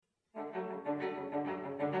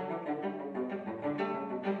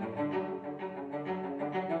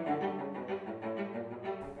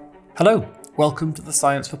Hello, welcome to the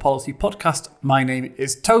Science for Policy podcast. My name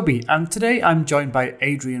is Toby, and today I'm joined by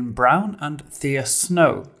Adrian Brown and Thea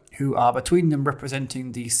Snow, who are between them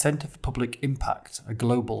representing the Centre for Public Impact, a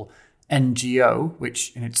global NGO,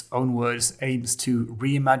 which in its own words aims to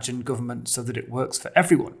reimagine government so that it works for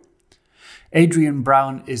everyone. Adrian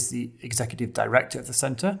Brown is the Executive Director of the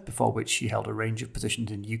Centre, before which he held a range of positions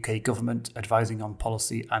in UK government, advising on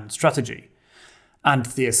policy and strategy. And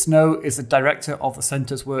Thea Snow is the Director of the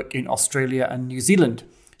Centre's work in Australia and New Zealand.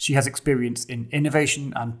 She has experience in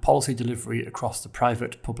innovation and policy delivery across the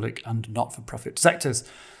private, public and not-for-profit sectors.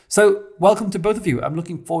 So welcome to both of you. I'm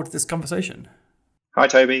looking forward to this conversation. Hi,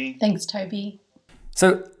 Toby. Thanks, Toby.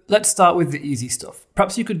 So let's start with the easy stuff.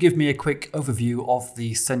 Perhaps you could give me a quick overview of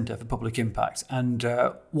the Centre for Public Impact and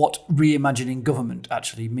what reimagining government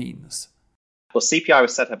actually means. Well, CPI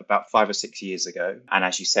was set up about 5 or 6 years ago. And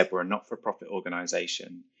as you said, we're a not-for-profit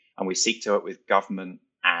organisation. And we seek to work with government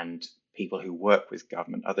and people who work with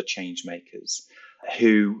government, other change makers,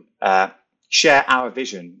 who share our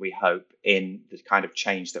vision, we hope, in the kind of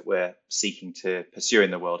change that we're seeking to pursue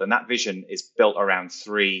in the world. And that vision is built around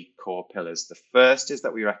 3 core pillars. The first is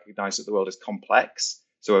that we recognise that the world is complex.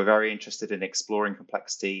 So we're very interested in exploring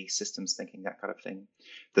complexity, systems thinking, that kind of thing.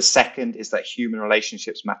 The second is that human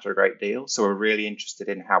relationships matter a great deal. So we're really interested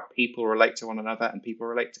in how people relate to one another and people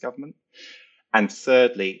relate to government. And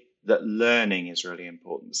thirdly, that learning is really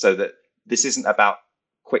important. So that this isn't about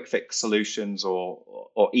quick fix solutions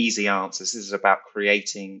or easy answers. This is about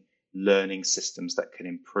creating learning systems that can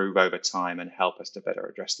improve over time and help us to better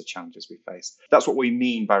address the challenges we face. That's what we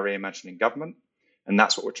mean by reimagining government. And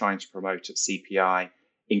that's what we're trying to promote at CPI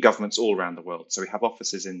in governments all around the world. So we have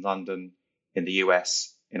offices in London, in the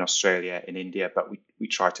US, in Australia, in India, but we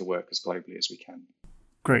try to work as globally as we can.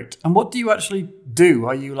 Great. And what do you actually do?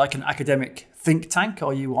 Are you like an academic think tank, or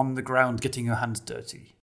are you on the ground getting your hands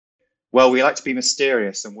dirty? Well, we like to be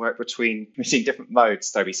mysterious and work between different modes,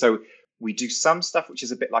 Toby. So we do some stuff which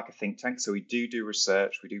is a bit like a think tank. So we do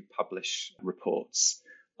research, we do publish reports,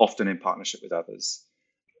 often in partnership with others.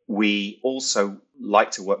 We also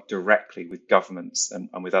like to work directly with governments and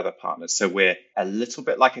with other partners. So we're a little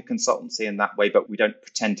bit like a consultancy in that way, but we don't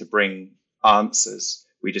pretend to bring answers.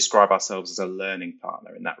 We describe ourselves as a learning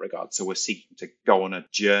partner in that regard. So we're seeking to go on a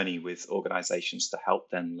journey with organizations to help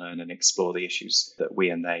them learn and explore the issues that we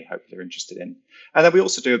and they hopefully are interested in. And then we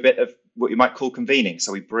also do a bit of what you might call convening.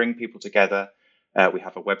 So we bring people together. We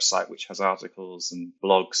have a website which has articles and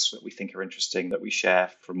blogs that we think are interesting that we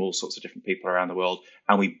share from all sorts of different people around the world.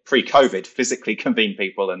 And we, pre-COVID, physically convene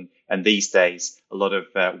people. And these days, a lot of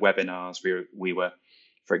webinars. We were,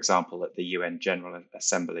 for example, at the UN General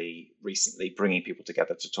Assembly recently, bringing people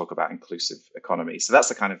together to talk about inclusive economy. So that's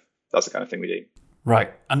the kind of thing we do.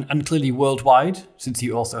 Right. And clearly worldwide, since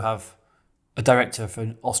you also have a director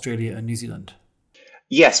for Australia and New Zealand.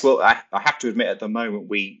 Yes. Well, I have to admit, at the moment,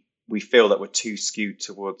 we feel that we're too skewed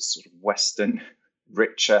towards sort of Western,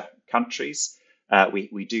 richer countries.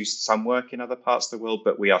 We do some work in other parts of the world,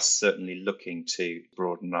 but we are certainly looking to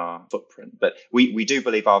broaden our footprint. But we do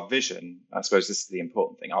believe our vision, I suppose this is the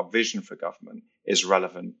important thing, our vision for government is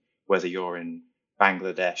relevant whether you're in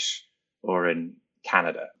Bangladesh or in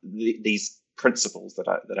Canada. These principles that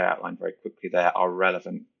I outlined very quickly there are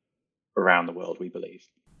relevant around the world, we believe.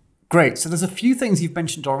 Great. So there's a few things you've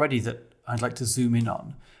mentioned already that I'd like to zoom in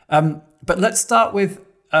on. But let's start with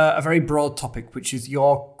a very broad topic, which is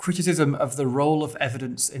your criticism of the role of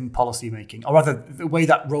evidence in policymaking, or rather the way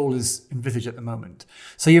that role is envisaged at the moment.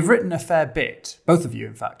 So you've written a fair bit, both of you,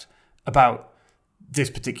 in fact, about this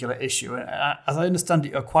particular issue. And as I understand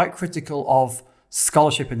it, you're quite critical of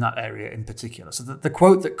scholarship in that area in particular. So the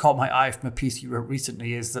quote that caught my eye from a piece you wrote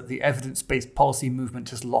recently is that the evidence-based policy movement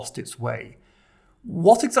has lost its way.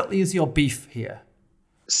 What exactly is your beef here?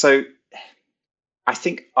 So I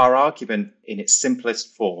think our argument in its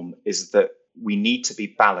simplest form is that we need to be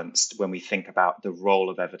balanced when we think about the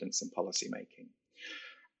role of evidence in policymaking.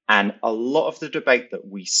 And a lot of the debate that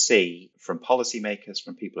we see from policymakers,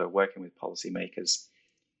 from people who are working with policymakers,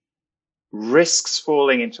 risks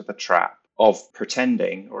falling into the trap of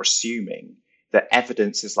pretending or assuming that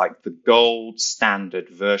evidence is like the gold standard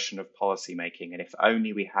version of policymaking. And if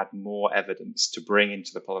only we had more evidence to bring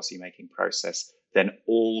into the policymaking process, then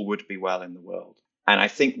all would be well in the world. And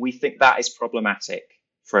we think that is problematic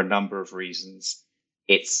for a number of reasons.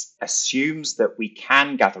 It assumes that we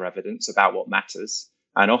can gather evidence about what matters,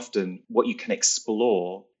 and often what you can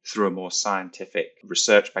explore through a more scientific,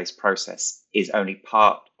 research-based process is only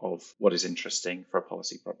part of what is interesting for a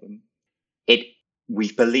policy problem.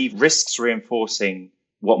 We believe risks reinforcing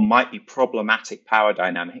what might be problematic power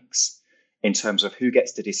dynamics in terms of who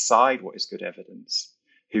gets to decide what is good evidence,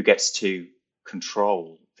 who gets to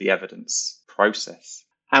control the evidence process.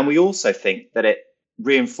 And we also think that it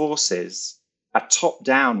reinforces a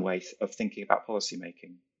top-down way of thinking about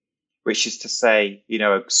policymaking, which is to say,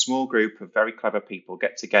 a small group of very clever people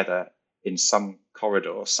get together in some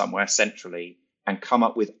corridor somewhere centrally and come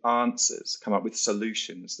up with answers, come up with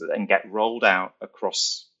solutions that then get rolled out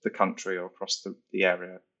across the country or across the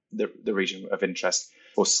area, the region of interest,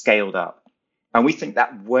 or scaled up. And we think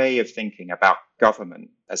that way of thinking about government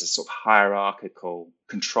as a sort of hierarchical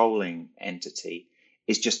controlling entity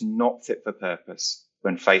is just not fit for purpose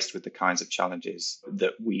when faced with the kinds of challenges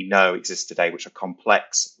that we know exist today, which are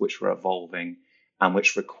complex, which are evolving, and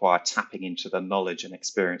which require tapping into the knowledge and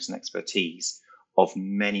experience and expertise of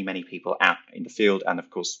many, many people out in the field and, of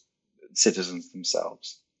course, citizens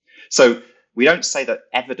themselves. So we don't say that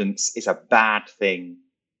evidence is a bad thing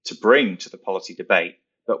to bring to the policy debate,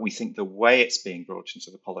 but we think the way it's being brought into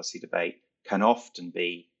the policy debate can often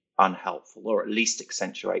be unhelpful, or at least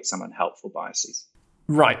accentuate some unhelpful biases.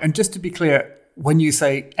 Right. And just to be clear, when you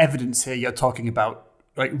say evidence here, you're talking about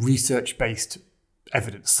like research-based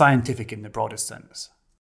evidence, scientific in the broadest sense.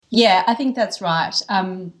 Yeah, I think that's right.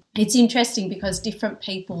 It's interesting because different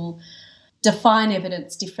people define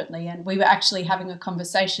evidence differently. And we were actually having a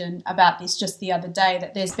conversation about this just the other day,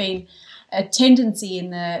 that there's been a tendency in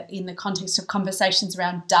the context of conversations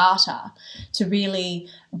around data to really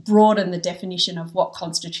broaden the definition of what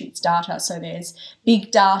constitutes data. So there's big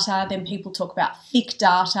data, then people talk about thick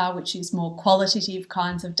data, which is more qualitative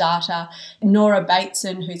kinds of data. Nora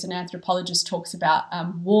Bateson, who's an anthropologist, talks about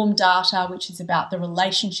warm data, which is about the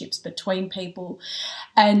relationships between people.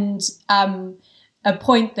 And a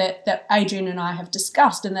point that Adrian and I have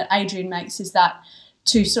discussed and that Adrian makes is that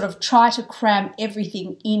to sort of try to cram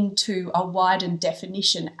everything into a widened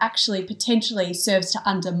definition actually potentially serves to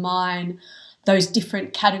undermine those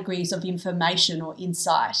different categories of information or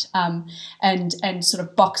insight, and sort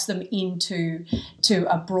of box them into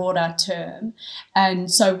a broader term.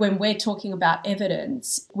 And so when we're talking about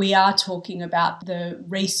evidence, we are talking about the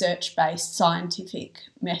research-based scientific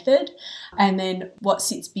method, and then what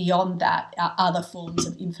sits beyond that are other forms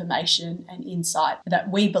of information and insight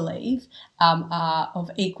that we believe are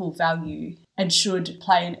of equal value and should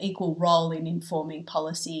play an equal role in informing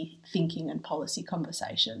policy thinking and policy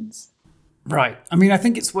conversations. Right. I mean, I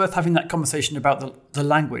think it's worth having that conversation about the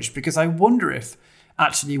language, because I wonder if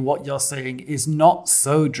actually what you're saying is not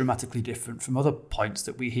so dramatically different from other points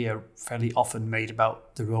that we hear fairly often made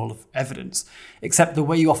about the role of evidence, except the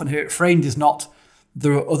way you often hear it framed is not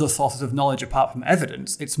there are other sources of knowledge apart from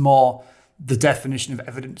evidence. It's more the definition of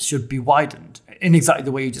evidence should be widened in exactly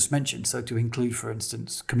the way you just mentioned. So to include, for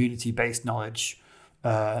instance, community-based knowledge,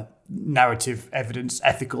 narrative evidence,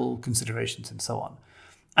 ethical considerations, and so on.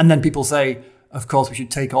 And then people say, of course, we should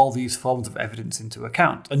take all these forms of evidence into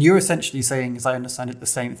account. And you're essentially saying, as I understand it, the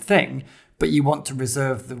same thing, but you want to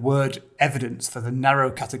reserve the word evidence for the narrow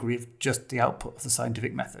category of just the output of the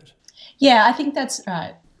scientific method. Yeah, I think that's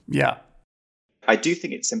right. Yeah. I do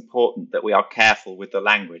think it's important that we are careful with the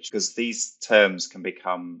language, because these terms can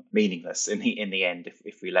become meaningless in the end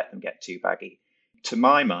if we let them get too baggy. To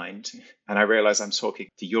my mind, and I realise I'm talking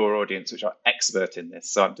to your audience, which are expert in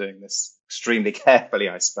this, so I'm doing this extremely carefully,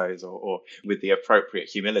 I suppose, or with the appropriate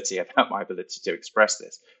humility about my ability to express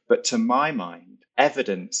this. But to my mind,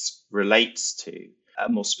 evidence relates to a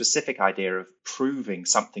more specific idea of proving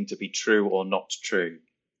something to be true or not true.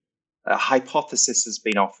 A hypothesis has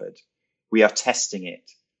been offered. We are testing it.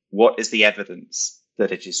 What is the evidence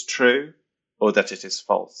that it is true or that it is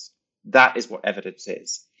false? That is what evidence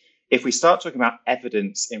is. If we start talking about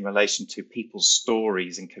evidence in relation to people's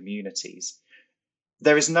stories and communities,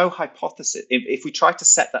 there is no hypothesis. If we try to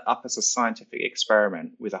set that up as a scientific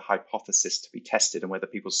experiment with a hypothesis to be tested and whether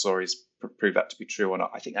people's stories prove that to be true or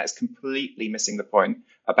not, I think that is completely missing the point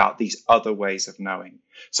about these other ways of knowing.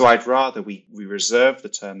 So I'd rather we reserve the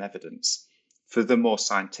term evidence for the more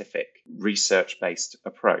scientific, research-based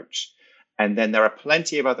approach. And then there are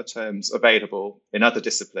plenty of other terms available in other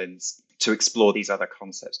disciplines to explore these other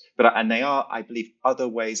concepts. And they are, I believe, other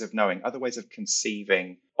ways of knowing, other ways of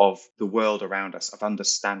conceiving of the world around us, of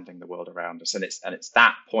understanding the world around us. And it's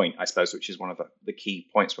that point, I suppose, which is one of the key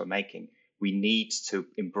points we're making. We need to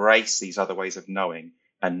embrace these other ways of knowing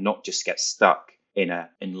and not just get stuck in an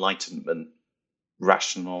Enlightenment,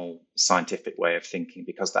 rational, scientific way of thinking,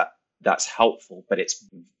 because that's helpful, but it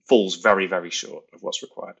falls very, very short of what's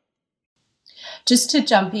required. Just to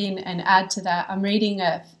jump in and add to that, I'm reading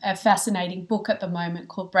a fascinating book at the moment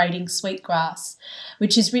called Braiding Sweetgrass,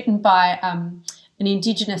 which is written by an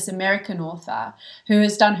Indigenous American author who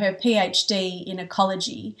has done her PhD in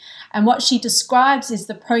ecology. And what she describes is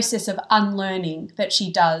the process of unlearning that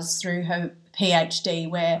she does through her PhD,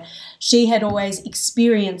 where she had always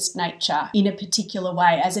experienced nature in a particular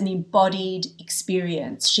way as an embodied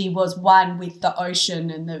experience. She was one with the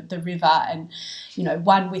ocean and the river and,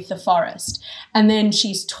 one with the forest. And then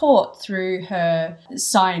she's taught through her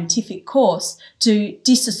scientific course to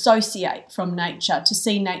disassociate from nature, to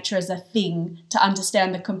see nature as a thing, to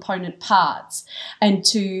understand the component parts, and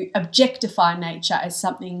to objectify nature as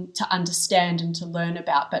something to understand and to learn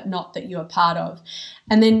about, but not that you're part of.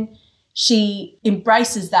 And then she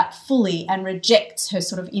embraces that fully and rejects her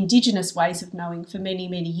sort of Indigenous ways of knowing for many,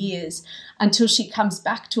 many years until she comes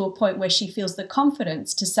back to a point where she feels the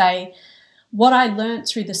confidence to say, what I learned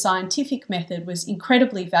through the scientific method was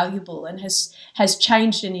incredibly valuable and has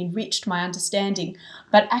changed and enriched my understanding.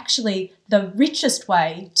 But actually, the richest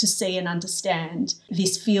way to see and understand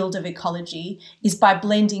this field of ecology is by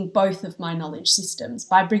blending both of my knowledge systems,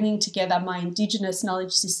 by bringing together my Indigenous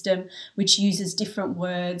knowledge system, which uses different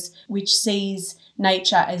words, which sees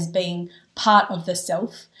nature as being part of the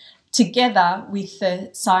self, together with the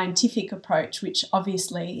scientific approach, which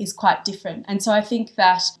obviously is quite different. And so I think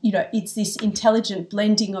that, it's this intelligent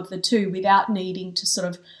blending of the two without needing to sort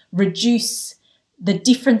of reduce the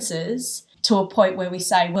differences to a point where we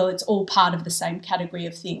say, well, it's all part of the same category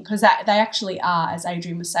of thing, because they actually are, as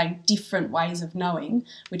Adrian was saying, different ways of knowing,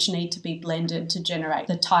 which need to be blended to generate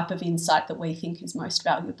the type of insight that we think is most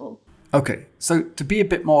valuable. Okay, so to be a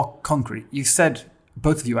bit more concrete, you said,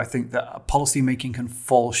 both of you, I think, that policy making can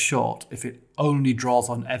fall short if it only draws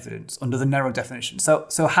on evidence under the narrow definition. So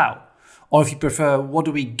how? Or if you prefer, what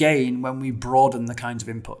do we gain when we broaden the kinds of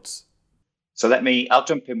inputs? So I'll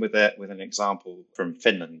jump in with an example from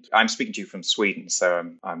Finland. I'm speaking to you from Sweden, so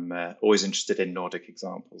I'm always interested in Nordic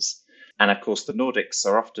examples. And of course, the Nordics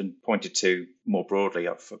are often pointed to more broadly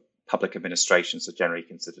for public administrations are generally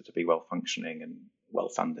considered to be well-functioning and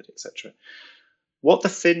well-funded, etc. What the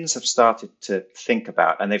Finns have started to think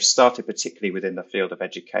about, and they've started particularly within the field of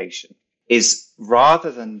education, is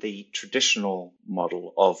rather than the traditional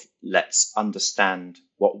model of let's understand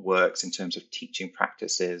what works in terms of teaching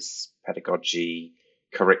practices, pedagogy,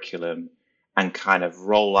 curriculum, and kind of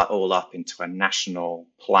roll that all up into a national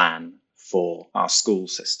plan for our school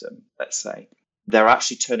system, let's say, they're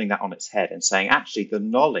actually turning that on its head and saying, actually, the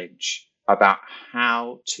knowledge about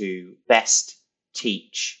how to best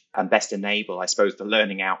teach and best enable, I suppose, the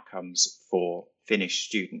learning outcomes for Finnish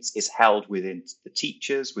students is held within the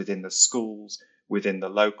teachers, within the schools, within the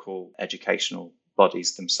local educational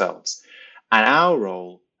bodies themselves. And our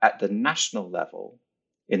role at the national level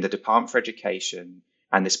in the Department for Education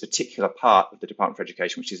and this particular part of the Department for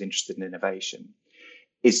Education, which is interested in innovation,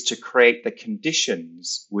 is to create the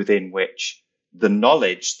conditions within which the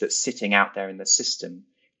knowledge that's sitting out there in the system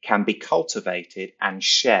can be cultivated and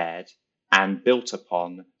shared and built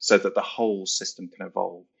upon so that the whole system can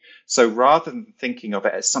evolve. So rather than thinking of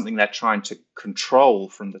it as something they're trying to control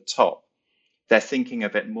from the top, they're thinking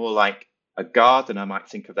of it more like a gardener might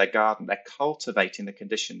think of their garden. They're cultivating the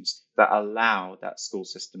conditions that allow that school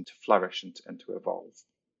system to flourish and to evolve.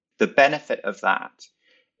 The benefit of that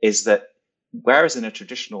is that whereas in a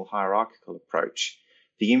traditional hierarchical approach,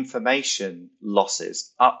 the information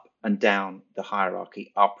losses up and down the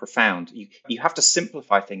hierarchy are profound. You have to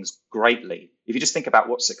simplify things greatly. If you just think about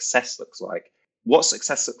what success looks like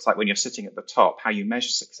when you're sitting at the top, how you measure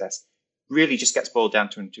success really just gets boiled down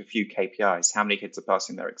to a few KPIs. How many kids are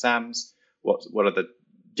passing their exams? What are the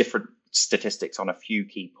different statistics on a few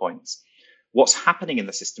key points? What's happening in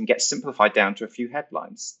the system gets simplified down to a few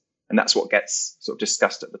headlines. And that's what gets sort of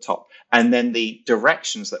discussed at the top. And then the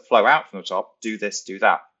directions that flow out from the top, do this, do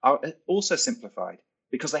that, are also simplified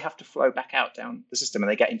because they have to flow back out down the system and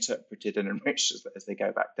they get interpreted and enriched as they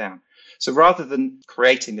go back down. So rather than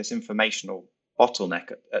creating this informational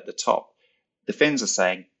bottleneck at the top, the Finns are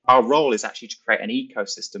saying our role is actually to create an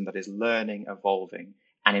ecosystem that is learning, evolving,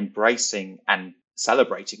 and embracing and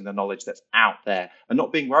celebrating the knowledge that's out there and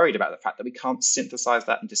not being worried about the fact that we can't synthesize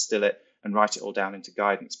that and distill it and write it all down into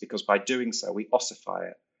guidance, because by doing so, we ossify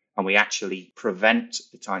it and we actually prevent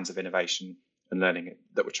the kinds of innovation and learning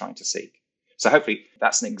that we're trying to seek. So hopefully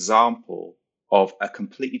that's an example of a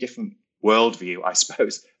completely different worldview, I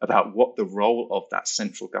suppose, about what the role of that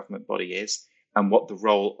central government body is and what the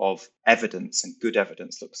role of evidence and good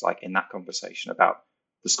evidence looks like in that conversation about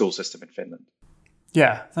the school system in Finland.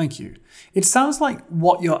 Yeah, thank you. It sounds like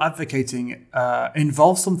what you're advocating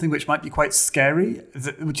involves something which might be quite scary,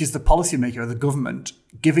 which is the policymaker or the government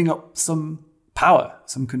giving up some power,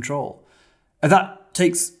 some control. And that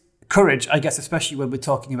takes courage, I guess, especially when we're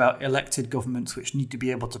talking about elected governments which need to be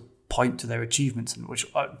able to point to their achievements and which,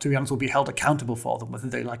 to be honest, will be held accountable for them, whether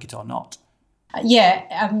they like it or not.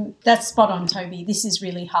 That's spot on, Toby. This is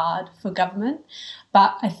really hard for government.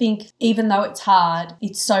 But I think even though it's hard,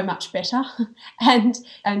 it's so much better.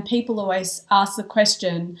 and people always ask the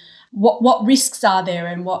question, what risks are there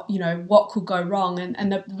and what could go wrong? And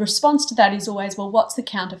the response to that is always, well, what's the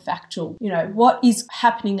counterfactual? What is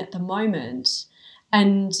happening at the moment?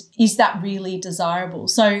 And is that really desirable?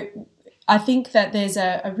 So I think that there's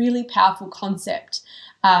a really powerful concept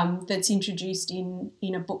that's introduced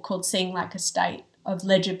in a book called Seeing Like a State, of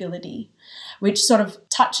legibility, which sort of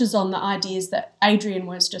touches on the ideas that Adrian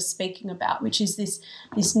was just speaking about, which is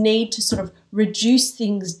this need to sort of reduce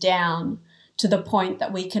things down to the point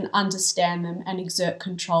that we can understand them and exert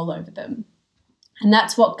control over them. And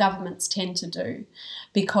that's what governments tend to do,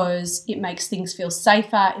 because it makes things feel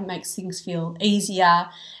safer, it makes things feel easier,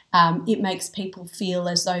 it makes people feel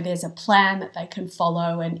as though there's a plan that they can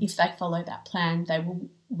follow, and if they follow that plan, they will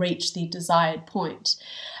reach the desired point.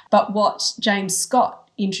 But what James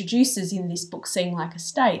Scott introduces in this book, Seeing Like a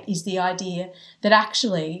State, is the idea that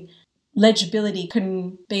actually legibility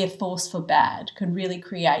can be a force for bad, can really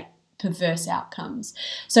create perverse outcomes.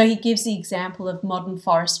 So he gives the example of modern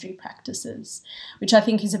forestry practices, which I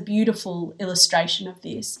think is a beautiful illustration of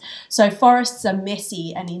this. So forests are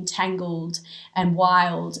messy and entangled and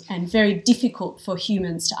wild and very difficult for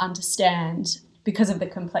humans to understand because of the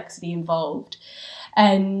complexity involved.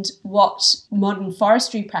 And what modern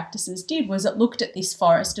forestry practices did was it looked at this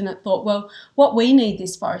forest and it thought, well, what we need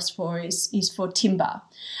this forest for is for timber.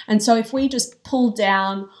 And so if we just pull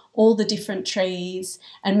down all the different trees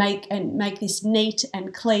and make this neat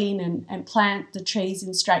and clean and plant the trees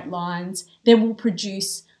in straight lines, then we'll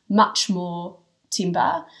produce much more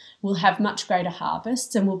timber, we'll have much greater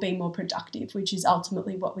harvests, and we'll be more productive, which is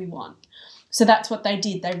ultimately what we want. So that's what they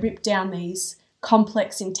did. They ripped down these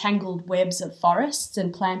complex entangled webs of forests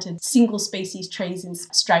and planted single species trees in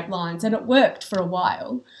straight lines. And it worked for a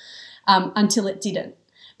while until it didn't,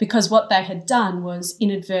 because what they had done was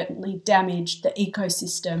inadvertently damaged the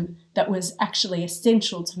ecosystem that was actually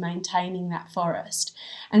essential to maintaining that forest.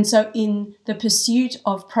 And so in the pursuit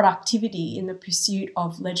of productivity, in the pursuit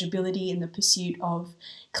of legibility, in the pursuit of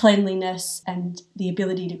cleanliness and the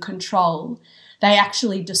ability to control, they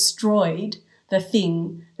actually destroyed the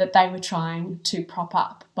thing that they were trying to prop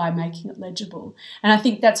up by making it legible. And I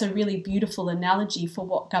think that's a really beautiful analogy for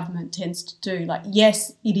what government tends to do. Like,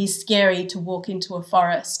 yes, it is scary to walk into a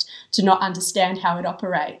forest, to not understand how it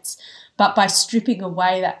operates, but by stripping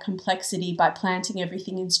away that complexity, by planting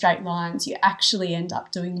everything in straight lines, you actually end up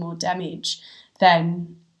doing more damage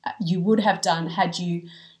than you would have done had you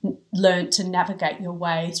learned to navigate your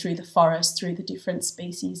way through the forest, through the different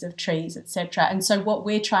species of trees, etc. And so what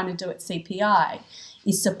we're trying to do at CPI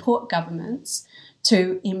is support governments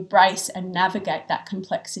to embrace and navigate that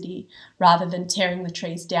complexity rather than tearing the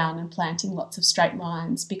trees down and planting lots of straight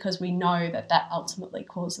lines, because we know that that ultimately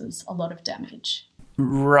causes a lot of damage.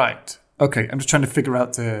 Right. Okay, I'm just trying to figure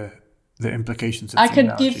out the implications of I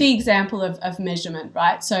could give the example of measurement,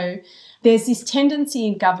 right? So there's this tendency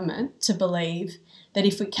in government to believe that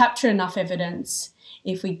if we capture enough evidence,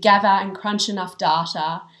 if we gather and crunch enough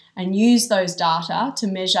data and use those data to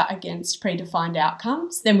measure against predefined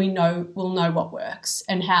outcomes, then we'll know what works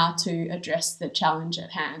and how to address the challenge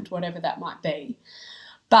at hand, whatever that might be.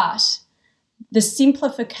 But the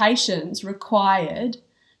simplifications required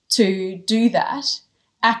to do that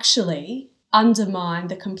actually undermine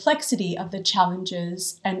the complexity of the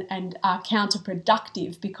challenges and are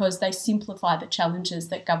counterproductive, because they simplify the challenges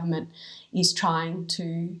that government is trying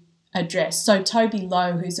to address. So Toby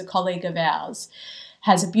Lowe, who's a colleague of ours,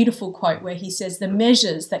 has a beautiful quote where he says, the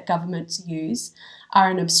measures that governments use are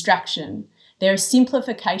an abstraction. They're a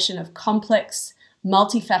simplification of complex,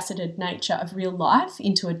 multifaceted nature of real life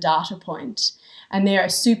into a data point, and they're a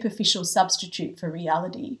superficial substitute for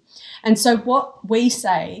reality. And so what we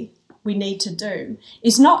say we need to do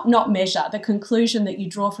is not measure. The conclusion that you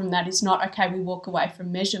draw from that is not, okay, we walk away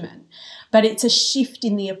from measurement, but it's a shift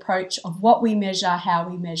in the approach of what we measure, how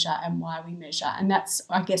we measure, and why we measure. And that's,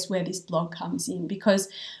 I guess, where this blog comes in, because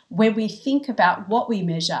when we think about what we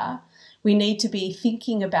measure, we need to be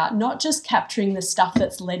thinking about not just capturing the stuff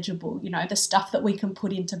that's legible, the stuff that we can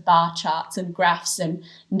put into bar charts and graphs and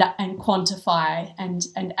quantify and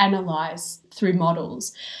analyse through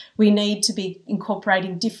models. We need to be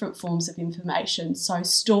incorporating different forms of information, so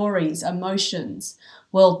stories, emotions,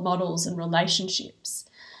 world models and relationships.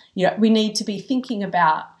 We need to be thinking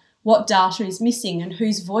about what data is missing and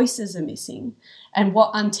whose voices are missing, and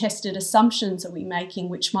what untested assumptions are we making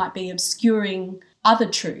which might be obscuring other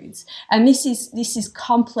truths. And this is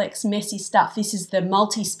complex, messy stuff. This is the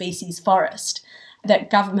multi-species forest that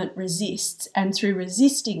government resists, and through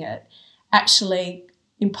resisting it actually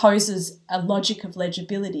imposes a logic of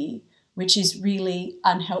legibility which is really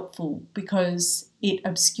unhelpful because it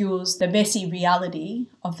obscures the messy reality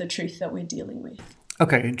of the truth that we're dealing with.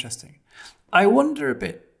 Okay, interesting. I wonder a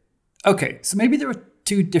bit. Okay, so maybe there are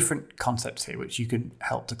two different concepts here which you can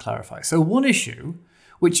help to clarify. So one issue,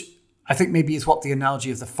 which I think maybe is what the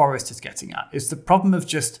analogy of the forest is getting at, is the problem of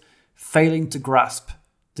just failing to grasp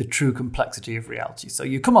the true complexity of reality. So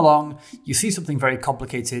you come along, you see something very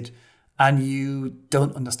complicated, and you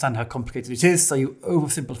don't understand how complicated it is, so you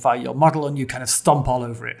oversimplify your model and you kind of stomp all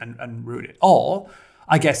over it and ruin it. Or,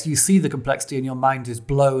 I guess, you see the complexity and your mind is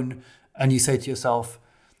blown and you say to yourself,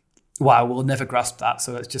 wow, we'll never grasp that,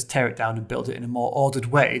 so let's just tear it down and build it in a more ordered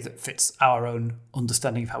way that fits our own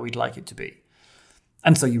understanding of how we'd like it to be.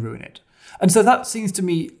 And so you ruin it. And so that seems to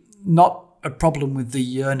me not a problem with the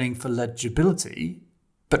yearning for legibility,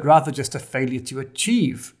 but rather just a failure to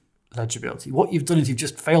achieve legibility. What you've done is you've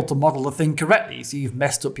just failed to model the thing correctly, so you've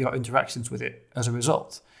messed up your interactions with it as a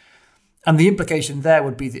result. And the implication there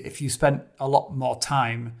would be that if you spent a lot more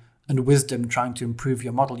time and wisdom trying to improve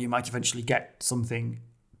your model, you might eventually get something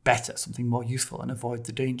better, something more useful, and avoid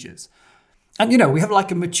the dangers. And, we have like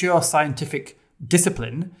a mature scientific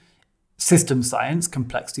discipline, system science,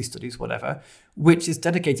 complexity studies, whatever, which is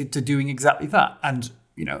dedicated to doing exactly that. And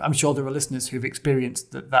I'm sure there are listeners who've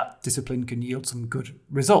experienced that discipline can yield some good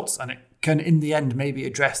results, and it can, in the end, maybe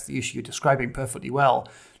address the issue you're describing perfectly well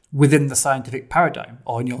within the scientific paradigm,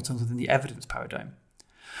 or in your terms, within the evidence paradigm.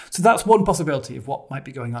 So that's one possibility of what might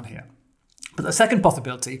be going on here. But the second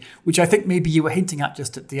possibility, which I think maybe you were hinting at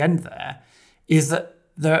just at the end there, is that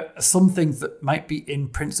there are some things that might be in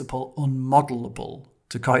principle unmodelable,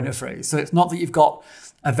 to coin a phrase. So it's not that you've got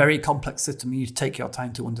a very complex system and you need to take your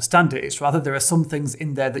time to understand it. It's rather there are some things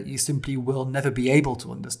in there that you simply will never be able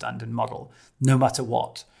to understand and model, no matter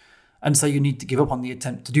what. And so you need to give up on the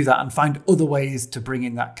attempt to do that and find other ways to bring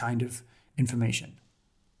in that kind of information.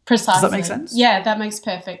 Precisely. Does that make sense? Yeah, that makes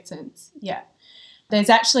perfect sense. Yeah. There's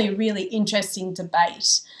actually a really interesting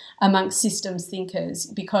debate amongst systems thinkers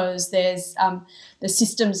because there's the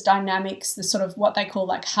systems dynamics, the sort of what they call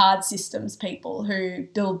like hard systems people who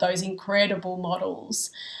build those incredible models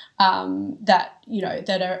that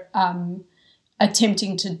are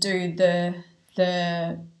attempting to do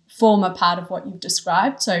the former part of what you've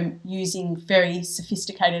described, so using very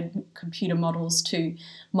sophisticated computer models to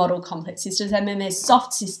model complex systems. And then there's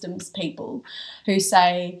soft systems people who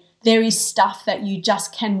say there is stuff that you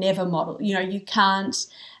just can never model. You can't.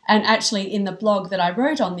 And actually in the blog that I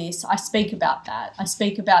wrote on this, I speak about that. I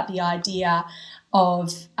speak about the idea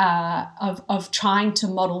of trying to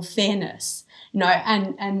model fairness,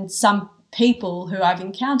 and some people who I've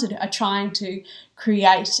encountered are trying to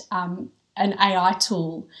create an AI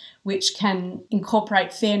tool which can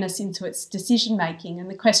incorporate fairness into its decision making. And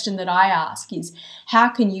the question that I ask is, how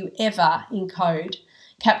can you ever in code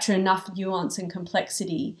capture enough nuance and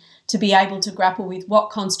complexity to be able to grapple with what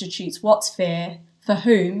constitutes what's fair for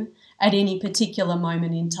whom at any particular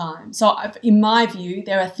moment in time? So in my view,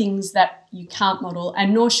 there are things that you can't model,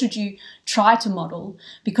 and nor should you try to model,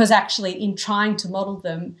 because actually in trying to model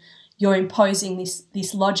them, you're imposing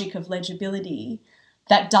this logic of legibility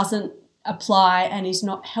that doesn't apply and is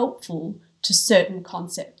not helpful to certain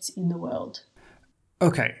concepts in the world.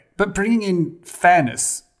 Okay, but bringing in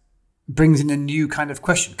fairness brings in a new kind of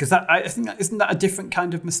question, because I think isn't that a different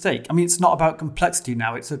kind of mistake? I mean, it's not about complexity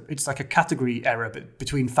now. It's like a category error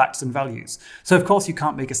between facts and values. So of course you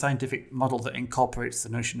can't make a scientific model that incorporates the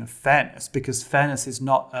notion of fairness, because fairness is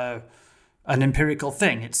not an empirical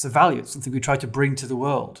thing. It's a value. It's something we try to bring to the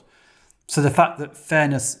world. So the fact that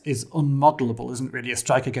fairness is unmodelable isn't really a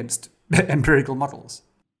strike against empirical models.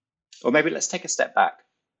 Or maybe let's take a step back.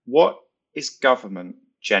 What is government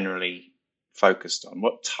generally focused on?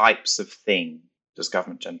 What types of thing does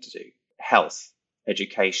government tend to do? Health,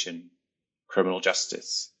 education, criminal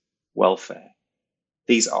justice, welfare.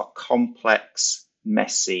 These are complex,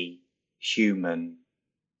 messy, human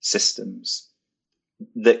systems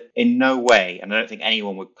that in no way, and I don't think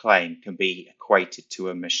anyone would claim, can be equated to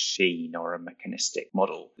a machine or a mechanistic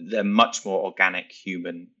model. They're much more organic,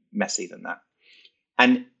 human, messy than that.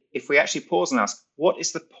 And if we actually pause and ask, what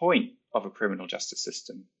is the point of a criminal justice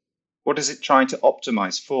system? What is it trying to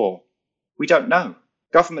optimize for? We don't know.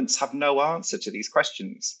 Governments have no answer to these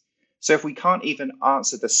questions. So if we can't even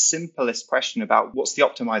answer the simplest question about what's the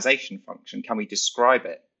optimization function, can we describe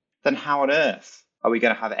it? Then how on earth are we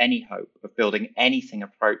going to have any hope of building anything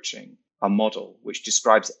approaching a model which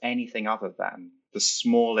describes anything other than the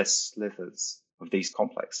smallest slivers of these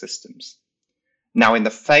complex systems. Now, in the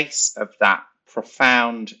face of that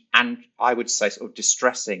profound and I would say sort of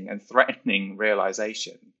distressing and threatening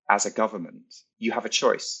realization as a government, you have a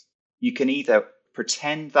choice. You can either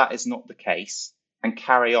pretend that is not the case and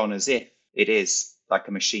carry on as if it is like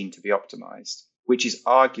a machine to be optimized, which is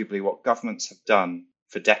arguably what governments have done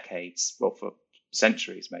for decades, well, for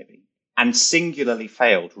centuries maybe, and singularly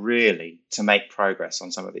failed really to make progress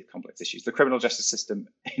on some of these complex issues. The criminal justice system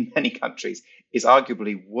in many countries is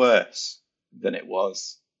arguably worse than it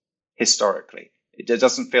was historically. It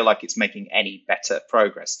doesn't feel like it's making any better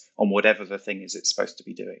progress on whatever the thing is it's supposed to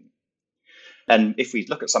be doing. And if we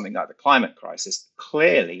look at something like the climate crisis,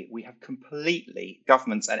 clearly we have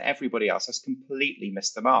governments and everybody else has completely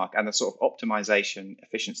missed the mark. And the sort of optimization,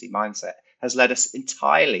 efficiency mindset has led us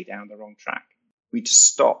entirely down the wrong track. We need to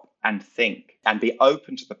stop and think and be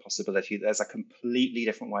open to the possibility that there's a completely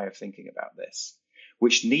different way of thinking about this,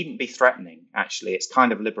 which needn't be threatening. Actually, it's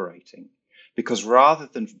kind of liberating. Because rather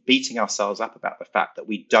than beating ourselves up about the fact that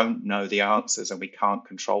we don't know the answers and we can't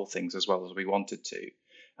control things as well as we wanted to,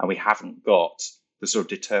 and we haven't got the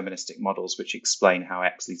sort of deterministic models which explain how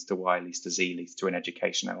X leads to Y leads to Z leads to an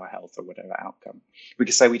education or health or whatever outcome, we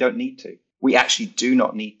could say we don't need to. We actually do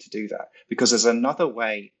not need to do that, because there's another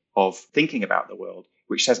way of thinking about the world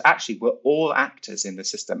which says actually we're all actors in the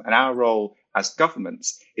system, and our role as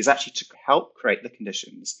governments is actually to help create the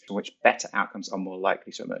conditions in which better outcomes are more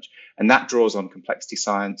likely to emerge. And that draws on complexity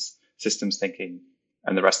science, systems thinking,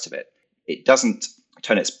 and the rest of it. It doesn't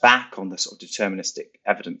turn its back on the sort of deterministic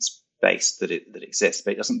evidence base that exists,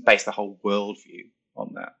 but it doesn't base the whole worldview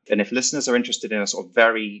on that. And if listeners are interested in a sort of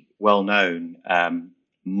very well-known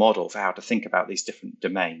model for how to think about these different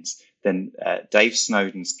domains, then Dave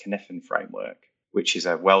Snowden's Cynefin framework, which is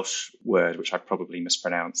a Welsh word which I'm probably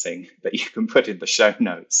mispronouncing, but you can put in the show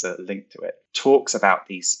notes a link to it, talks about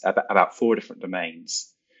about 4 different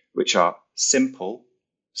domains, which are simple,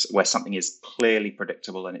 where something is clearly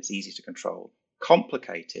predictable and it's easy to control;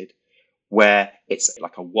 complicated, where it's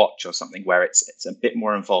like a watch or something, where it's a bit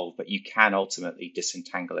more involved, but you can ultimately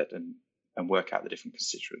disentangle it and work out the different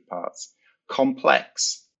constituent parts;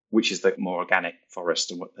 complex, which is the more organic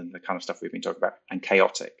forest and the kind of stuff we've been talking about; and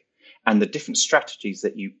chaotic. And the different strategies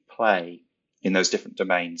that you play in those different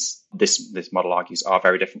domains, this model argues, are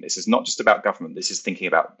very different. This is not just about government. This is thinking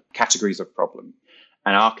about categories of problem.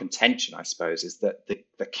 And our contention, I suppose, is that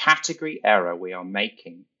the category error we are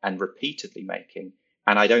making and repeatedly making,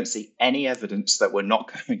 and I don't see any evidence that we're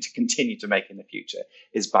not going to continue to make in the future,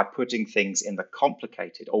 is by putting things in the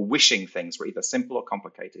complicated, or wishing things were either simple or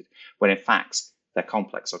complicated, when in fact they're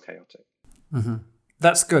complex or chaotic. Mm-hmm.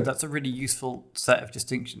 That's good. That's a really useful set of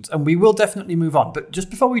distinctions. And we will definitely move on. But just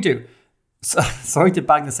before we do, sorry to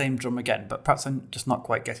bang the same drum again, but perhaps I'm just not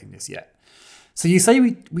quite getting this yet. So you say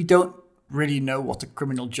we don't really know what a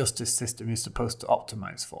criminal justice system is supposed to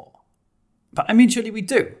optimize for. But I mean, surely we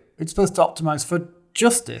do. It's supposed to optimize for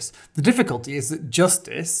justice. The difficulty is that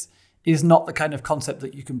justice is not the kind of concept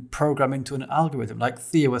that you can program into an algorithm. Like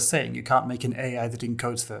Thea was saying, you can't make an AI that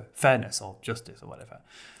encodes for fairness or justice or whatever.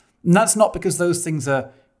 And that's not because those things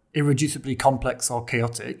are irreducibly complex or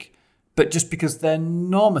chaotic, but just because they're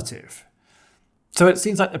normative. So it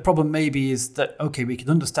seems like the problem maybe is that, okay, we can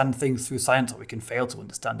understand things through science or we can fail to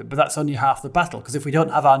understand it, but that's only half the battle, because if we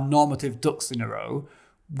don't have our normative ducks in a row,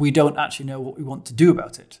 we don't actually know what we want to do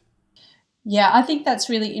about it. Yeah, I think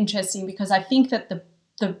that's really interesting, because I think that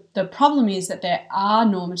the problem is that there are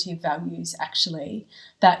normative values actually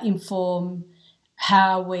that inform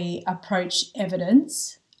how we approach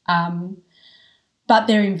evidence. But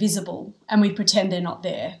they're invisible and we pretend they're not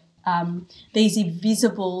there. These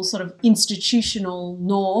invisible sort of institutional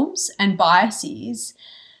norms and biases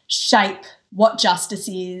shape what justice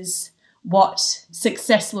is, what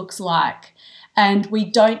success looks like, and we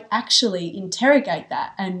don't actually interrogate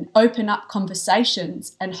that and open up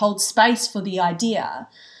conversations and hold space for the idea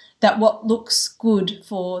that what looks good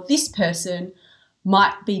for this person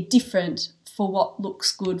might be different for what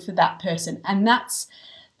looks good for that person. And that's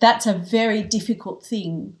a very difficult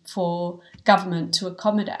thing for government to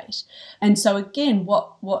accommodate. And so again,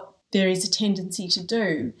 what there is a tendency to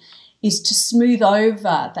do is to smooth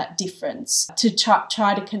over that difference, to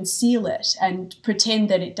try to conceal it and pretend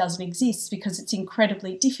that it doesn't exist, because it's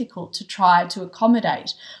incredibly difficult to try to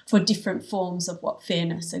accommodate for different forms of what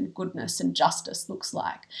fairness and goodness and justice looks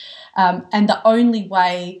like. And the only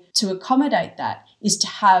way to accommodate that is to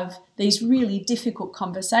have these really difficult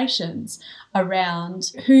conversations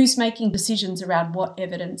around who's making decisions around what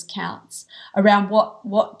evidence counts, around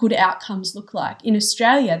what good outcomes look like. In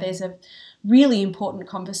Australia, there's a really important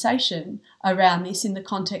conversation around this in the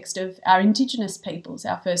context of our Indigenous peoples,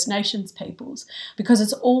 our First Nations peoples, because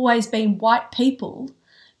it's always been white people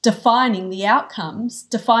defining the outcomes,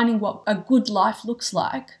 defining what a good life looks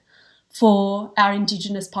like for our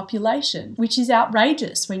Indigenous population, which is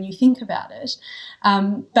outrageous when you think about it.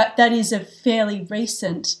 But that is a fairly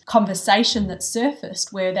recent conversation that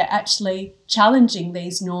surfaced where they're actually challenging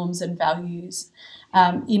these norms and values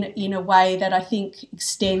in a way that I think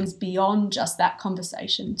extends beyond just that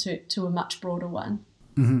conversation to a much broader one.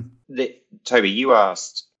 Mm-hmm. Toby, you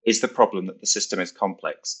asked, is the problem that the system is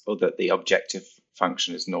complex or that the objective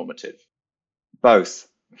function is normative? Both,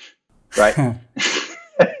 right?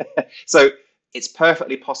 So it's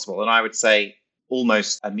perfectly possible, and I would say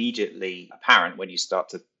almost immediately apparent when you start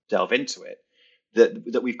to delve into it,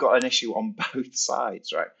 that we've got an issue on both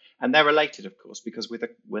sides, right? And they're related, of course, because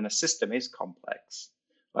when a system is complex,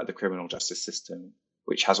 like the criminal justice system,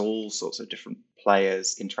 which has all sorts of different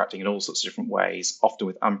players interacting in all sorts of different ways, often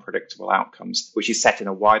with unpredictable outcomes, which is set in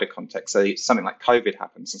a wider context. So something like COVID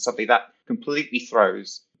happens, and suddenly that completely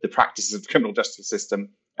throws the practices of the criminal justice system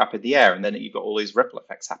up in the air, and then you've got all these ripple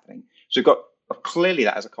effects happening. So you've got clearly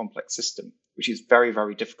that as a complex system, which is very,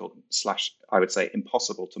 very difficult / I would say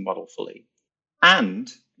impossible to model fully.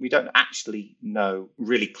 And we don't actually know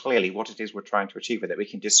really clearly what it is we're trying to achieve with it. We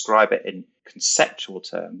can describe it in conceptual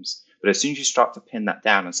terms, but as soon as you start to pin that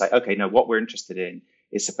down and say, okay, no, what we're interested in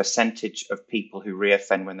is the percentage of people who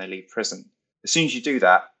reoffend when they leave prison. As soon as you do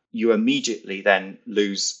that, you immediately then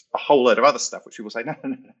lose a whole load of other stuff, which people say, no,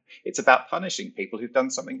 it's about punishing people who've done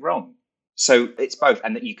something wrong. So it's both,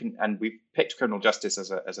 and that you can, and we've picked criminal justice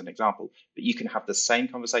as an example, but you can have the same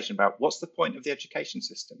conversation about what's the point of the education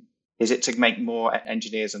system? Is it to make more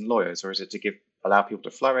engineers and lawyers, or is it to allow people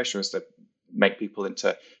to flourish, or is it to make people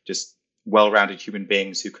into just well-rounded human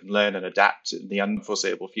beings who can learn and adapt in the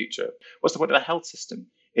unforeseeable future? What's the point of the health system?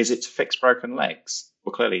 Is it to fix broken legs?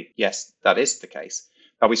 Well, clearly, yes, that is the case.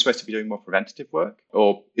 Are we supposed to be doing more preventative work?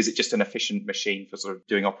 Or is it just an efficient machine for sort of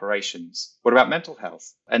doing operations? What about mental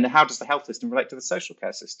health? And how does the health system relate to the social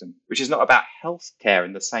care system? Which is not about health care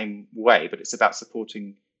in the same way, but it's about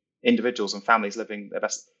supporting individuals and families living their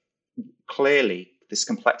best. Clearly, this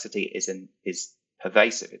complexity is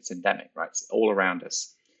pervasive. It's endemic, right? It's all around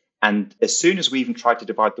us. And as soon as we even try to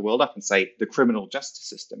divide the world up and say the criminal justice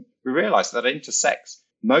system, we realize that it intersects.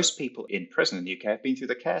 Most people in prison in the UK have been through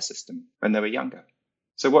the care system when they were younger.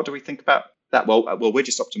 So what do we think about that? Well, we're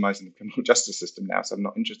just optimizing the criminal justice system now, so I'm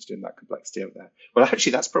not interested in that complexity over there. Well,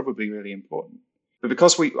 actually, that's probably really important. But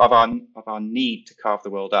because of our need to carve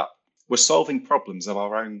the world up, we're solving problems of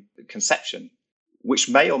our own conception, which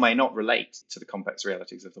may or may not relate to the complex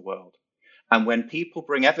realities of the world. And when people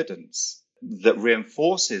bring evidence that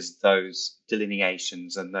reinforces those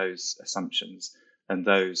delineations and those assumptions and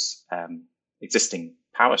those existing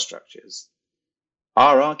power structures,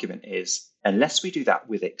 our argument is, unless we do that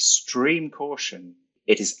with extreme caution,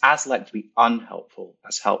 it is as likely to be unhelpful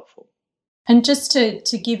as helpful. And just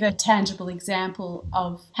to give a tangible example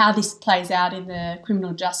of how this plays out in the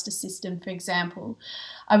criminal justice system, for example,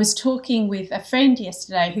 I was talking with a friend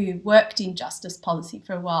yesterday who worked in justice policy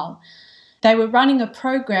for a while. They were running a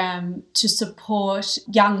program to support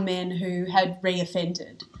young men who had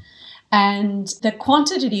reoffended. And the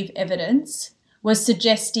quantitative evidence was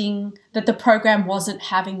suggesting that the program wasn't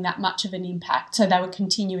having that much of an impact, so they were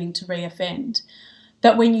continuing to reoffend.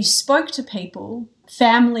 But when you spoke to people,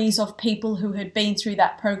 families of people who had been through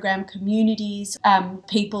that program, communities,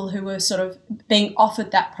 people who were sort of being offered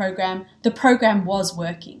that program, the program was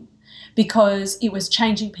working because it was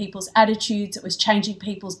changing people's attitudes, it was changing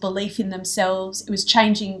people's belief in themselves, it was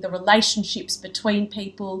changing the relationships between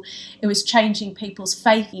people, it was changing people's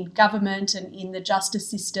faith in government and in the justice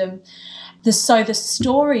system. So the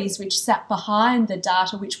stories which sat behind the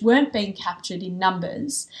data, which weren't being captured in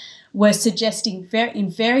numbers, were suggesting in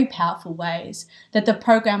very powerful ways that the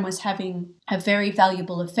program was having a very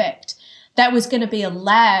valuable effect. That was going to be a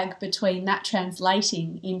lag between that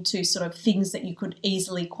translating into sort of things that you could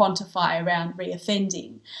easily quantify around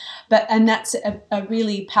reoffending. And that's a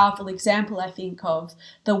really powerful example, I think, of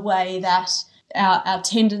the way that our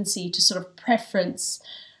tendency to sort of preference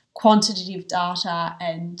quantitative data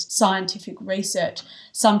and scientific research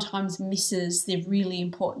sometimes misses the really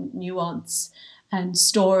important nuance and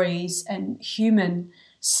stories and human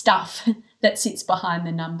stuff that sits behind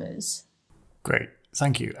the numbers. Great,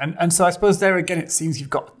 thank you. And so I suppose there again, it seems you've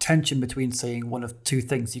got tension between saying one of two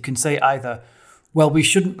things. You can say either well, we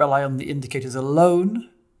shouldn't rely on the indicators alone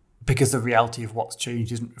because the reality of what's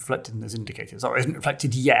changed isn't reflected in those indicators, or isn't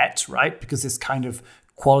reflected yet, right? Because this kind of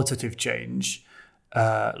qualitative change,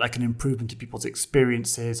 like an improvement in people's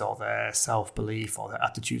experiences or their self-belief or their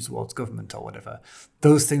attitudes towards government or whatever,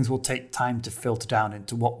 those things will take time to filter down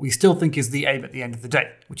into what we still think is the aim at the end of the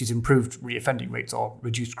day, which is improved reoffending rates or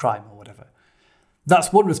reduced crime or whatever.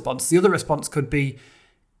 That's one response. The other response could be,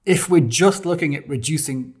 if we're just looking at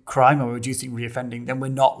reducing crime or reducing reoffending, then we're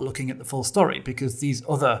not looking at the full story because these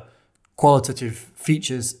other qualitative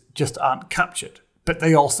features just aren't captured, but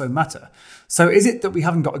they also matter. So is it that we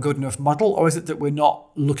haven't got a good enough model, or is it that we're not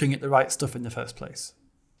looking at the right stuff in the first place?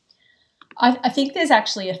 I think there's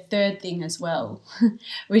actually a third thing as well,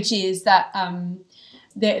 which is that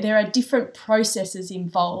there are different processes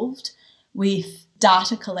involved with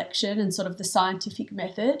data collection and sort of the scientific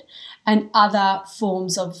method and other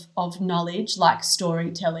forms of knowledge like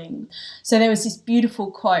storytelling. So there was this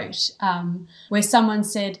beautiful quote where someone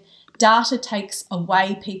said, data takes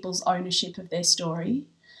away people's ownership of their story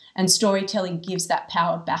and storytelling gives that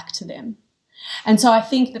power back to them. And so I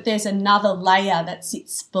think that there's another layer that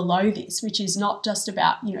sits below this, which is not just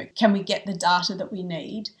about, can we get the data that we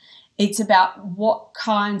need? It's about what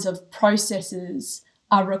kinds of processes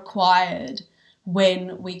are required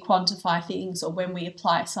when we quantify things or when we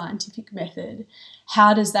apply a scientific method.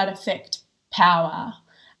 How does that affect power?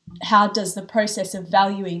 How does the process of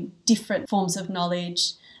valuing different forms of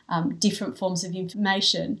knowledge, different forms of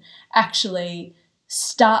information actually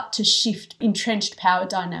start to shift entrenched power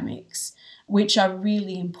dynamics, which are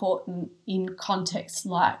really important in contexts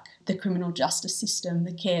like the criminal justice system,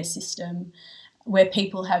 the care system, where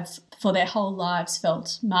people have for their whole lives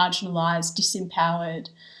felt marginalised, disempowered,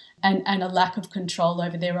 and a lack of control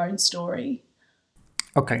over their own story.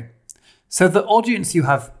 Okay. So the audience you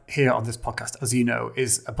have here on this podcast, as you know,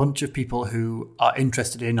 is a bunch of people who are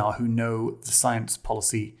interested in or who know the science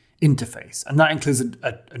policy interface. And that includes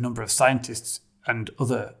a number of scientists and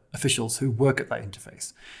other officials who work at that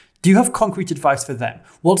interface. Do you have concrete advice for them?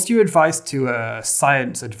 What's your advice to a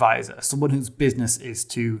science advisor, someone whose business is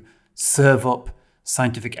to serve up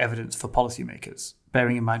scientific evidence for policymakers,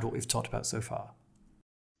 bearing in mind what we've talked about so far?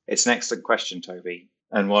 It's an excellent question, Toby,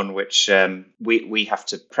 and one which we have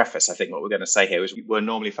to preface. I think what we're going to say here is we're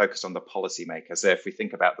normally focused on the policymakers. So if we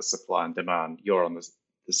think about the supply and demand, you're on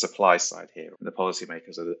the supply side here, and the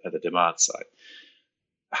policymakers are the demand side.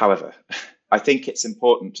 However, I think it's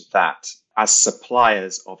important that as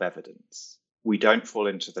suppliers of evidence, we don't fall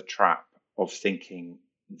into the trap of thinking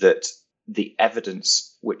that the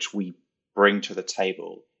evidence which we bring to the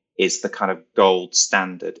table is the kind of gold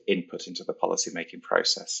standard input into the policymaking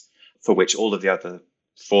process, for which all of the other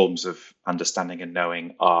forms of understanding and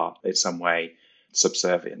knowing are in some way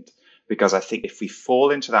subservient. Because I think if we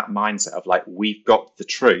fall into that mindset of like, we've got the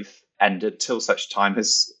truth, and until such time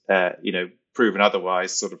as, proven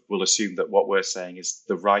otherwise, sort of we'll assume that what we're saying is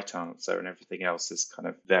the right answer and everything else is kind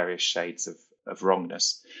of various shades of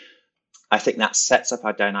wrongness. I think that sets up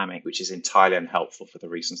our dynamic, which is entirely unhelpful for the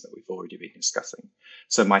reasons that we've already been discussing.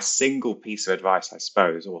 So my single piece of advice, I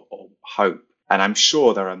suppose, or hope, and I'm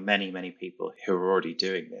sure there are many, many people who are already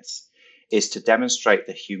doing this, is to demonstrate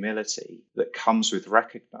the humility that comes with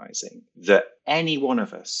recognizing that any one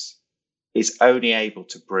of us is only able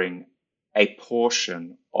to bring a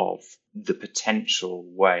portion of the potential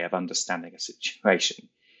way of understanding a situation.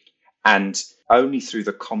 And only through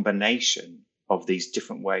the combination of these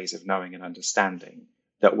different ways of knowing and understanding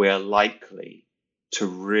that we're likely to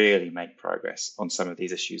really make progress on some of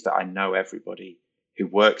these issues that I know everybody who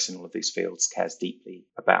works in all of these fields cares deeply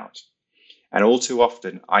about. And all too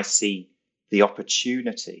often, I see the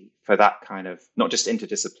opportunity for that kind of, not just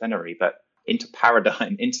interdisciplinary, but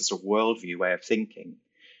inter-paradigm, inter-sort of worldview way of thinking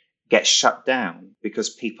get shut down because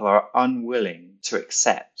people are unwilling to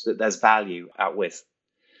accept that there's value out with.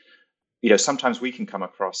 Sometimes we can come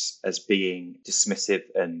across as being dismissive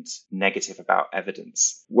and negative about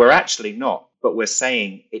evidence. We're actually not, but we're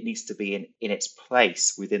saying it needs to be in its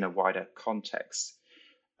place within a wider context.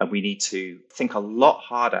 And we need to think a lot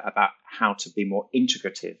harder about how to be more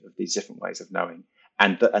integrative of these different ways of knowing.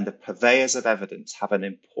 And the purveyors of evidence have an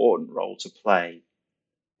important role to play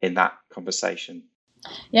in that conversation.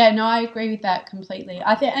 Yeah, no, I agree with that completely.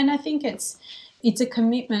 I think it's a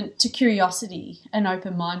commitment to curiosity and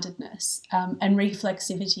open-mindedness and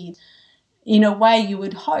reflexivity. In a way, you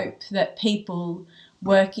would hope that people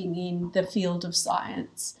working in the field of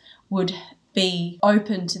science would be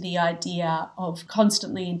open to the idea of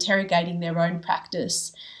constantly interrogating their own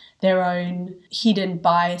practice, their own hidden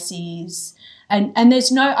biases, And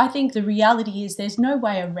I think the reality is there's no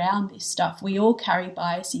way around this stuff. We all carry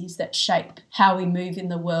biases that shape how we move in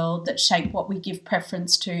the world, that shape what we give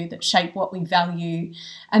preference to, that shape what we value.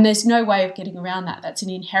 And there's no way of getting around that. That's an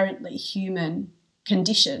inherently human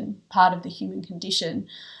condition, part of the human condition.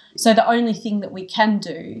 So the only thing that we can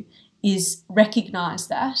do is recognise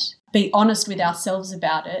that, be honest with ourselves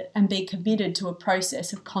about it, and be committed to a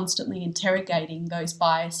process of constantly interrogating those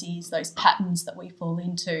biases, those patterns that we fall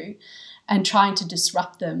into, and trying to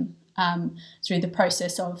disrupt them through the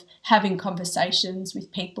process of having conversations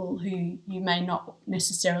with people who you may not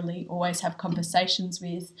necessarily always have conversations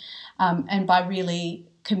with, and by really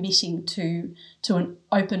committing to an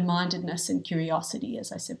open-mindedness and curiosity,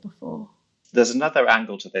 as I said before. There's another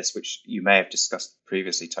angle to this, which you may have discussed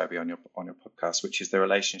previously, Toby, on your podcast, which is the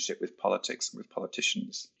relationship with politics and with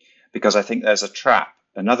politicians. Because I think there's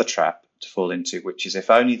another trap to fall into, which is if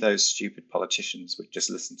only those stupid politicians would just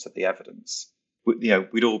listen to the evidence,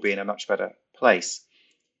 we'd all be in a much better place.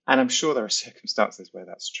 And I'm sure there are circumstances where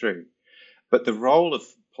that's true. But the role of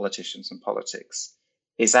politicians and politics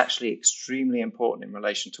is actually extremely important in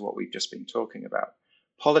relation to what we've just been talking about.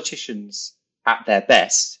 Politicians at their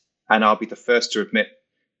best, and I'll be the first to admit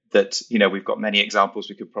that, we've got many examples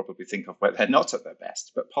we could probably think of where they're not at their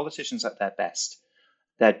best, but politicians at their best,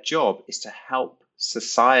 their job is to help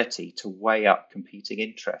society to weigh up competing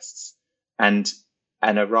interests and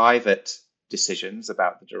arrive at decisions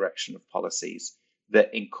about the direction of policies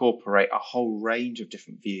that incorporate a whole range of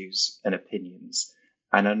different views and opinions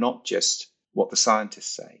and are not just what the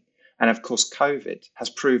scientists say. And of course, COVID has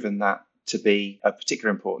proven that to be of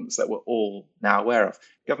particular importance that we're all now aware of.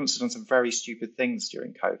 Governments have done some very stupid things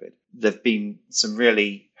during COVID. There have been some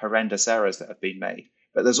really horrendous errors that have been made,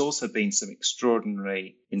 but there's also been some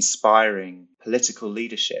extraordinarily inspiring political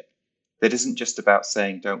leadership that isn't just about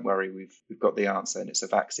saying, don't worry, we've got the answer and it's a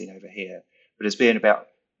vaccine over here, but it's been about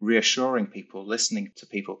reassuring people, listening to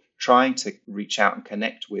people, trying to reach out and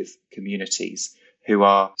connect with communities who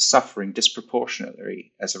are suffering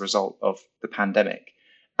disproportionately as a result of the pandemic,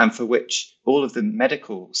 and for which all of the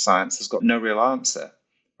medical science has got no real answer,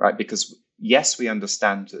 right? Because yes, we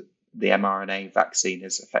understand that the mRNA vaccine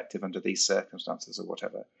is effective under these circumstances or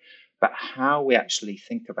whatever, but how we actually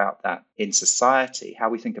think about that in society, how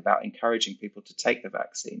we think about encouraging people to take the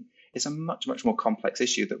vaccine, is a much, much more complex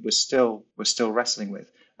issue that we're still wrestling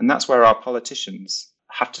with. And that's where our politicians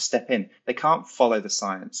have to step in. They can't follow the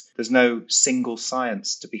science. There's no single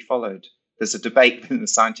science to be followed. There's a debate within the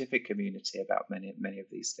scientific community about many of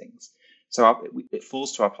these things. So it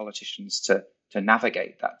falls to our politicians to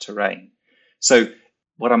navigate that terrain. So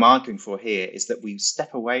what I'm arguing for here is that we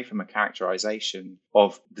step away from a characterization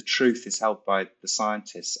of the truth is held by the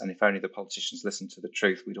scientists, and if only the politicians listened to the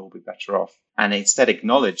truth, we'd all be better off. And instead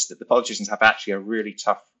acknowledge that the politicians have actually a really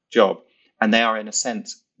tough job, and they are, in a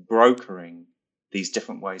sense, brokering these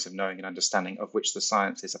different ways of knowing and understanding of which the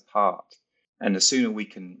science is a part. And the sooner we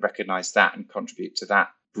can recognize that and contribute to that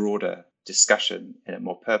broader discussion in a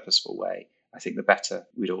more purposeful way, I think the better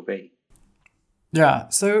we'd all be. Yeah,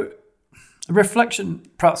 so a reflection,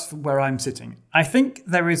 perhaps from where I'm sitting. I think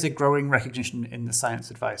there is a growing recognition in the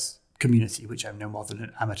science advice community, which I'm no more than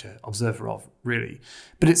an amateur observer of, really.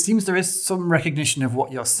 But it seems there is some recognition of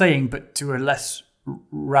what you're saying, but to a less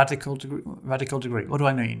radical degree. What do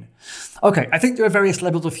I mean? Okay, I think there are various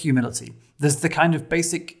levels of humility. There's the kind of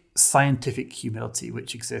basic scientific humility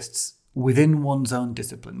which exists within one's own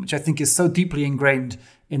discipline, which I think is so deeply ingrained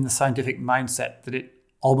in the scientific mindset that it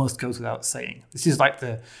almost goes without saying. This is like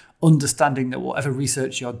the understanding that whatever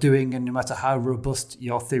research you're doing, and no matter how robust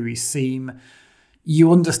your theories seem,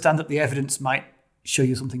 you understand that the evidence might show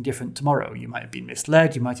you something different tomorrow. You might have been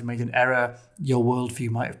misled, you might have made an error, your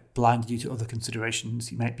worldview might have blinded you to other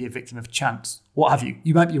considerations, you might be a victim of chance, what have you.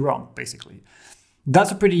 You might be wrong, basically.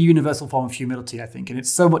 That's a pretty universal form of humility, I think, and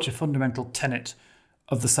it's so much a fundamental tenet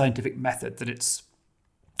of the scientific method that it's,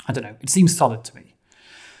 it seems solid to me.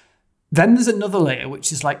 Then there's another layer,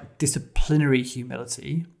 which is like disciplinary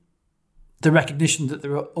humility, the recognition that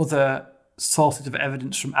there are other sources of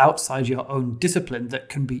evidence from outside your own discipline that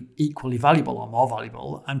can be equally valuable or more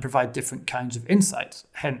valuable and provide different kinds of insights.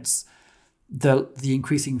 Hence, the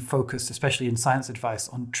increasing focus, especially in science advice,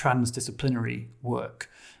 on transdisciplinary work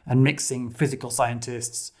and mixing physical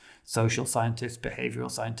scientists, social scientists, behavioral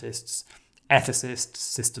scientists, ethicists,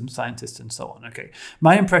 system scientists, and so on. Okay,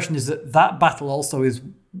 my impression is that that battle also is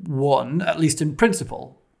won, at least in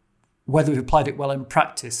principle. Whether we've applied it well in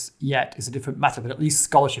practice yet is a different matter, but at least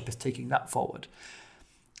scholarship is taking that forward.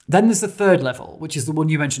 Then there's the third level, which is the one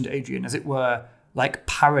you mentioned, Adrian, as it were, like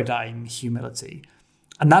paradigm humility.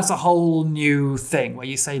 And that's a whole new thing where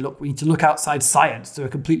you say, look, we need to look outside science. There are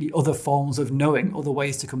completely other forms of knowing, other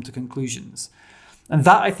ways to come to conclusions. And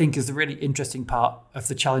that, I think, is the really interesting part of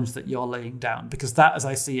the challenge that you're laying down, because that, as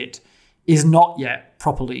I see it, is not yet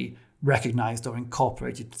properly recognised or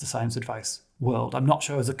incorporated into the science advice world. I'm not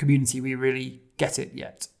sure as a community we really get it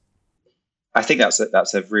yet. I think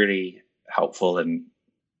that's a really helpful and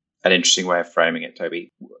an interesting way of framing it,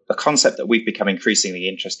 Toby. A concept that we've become increasingly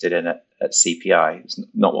interested in at CPI is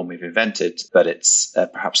not one we've invented, but it's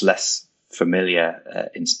perhaps less familiar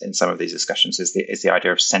in some of these discussions, is the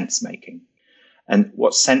idea of sense making. And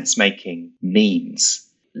what sense making means,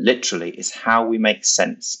 literally, is how we make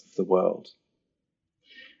sense of the world.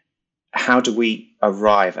 How do we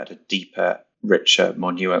arrive at a deeper, richer,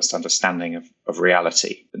 more nuanced understanding of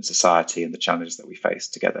reality and society and the challenges that we face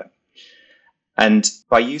together? And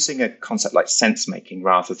by using a concept like sense making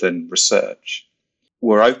rather than research,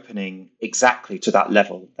 we're opening exactly to that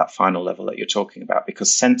level, that final level that you're talking about,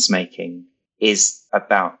 because sense making is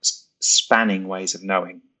about spanning ways of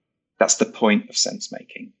knowing. That's the point of sense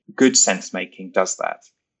making. Good sense making does that.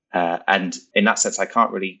 And in that sense, I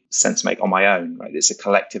can't really sense make on my own, right? It's a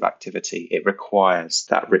collective activity. It requires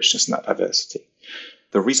that richness and that diversity.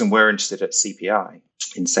 The reason we're interested at CPI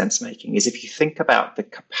in sense making is if you think about the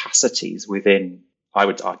capacities within, I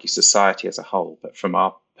would argue, society as a whole, but from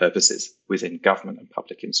our purposes within government and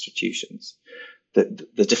public institutions, the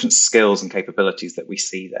different skills and capabilities that we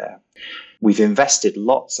see there. We've invested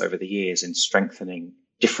lots over the years in strengthening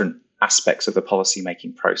different aspects of the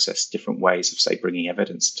policy-making process, different ways of, say, bringing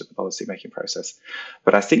evidence to the policy-making process.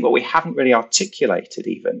 But I think what we haven't really articulated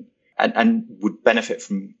even, and would benefit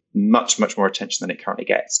from much, much more attention than it currently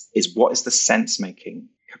gets, is what is the sense-making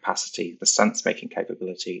capacity, the sense-making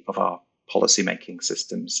capability of our policy-making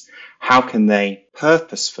systems? How can they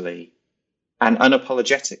purposefully and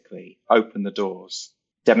unapologetically open the doors,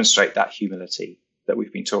 demonstrate that humility that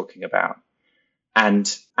we've been talking about,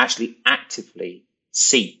 and actually actively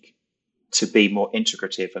seek to be more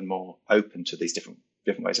integrative and more open to these different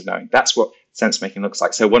ways of knowing? That's what sense making looks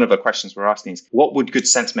like. So one of the questions we're asking is, what would good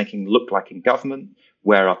sense making look like in government?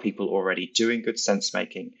 Where are people already doing good sense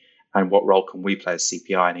making? And what role can we play as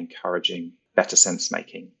CPI in encouraging better sense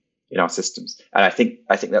making in our systems? And I think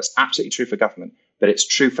that's absolutely true for government, but it's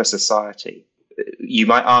true for society. You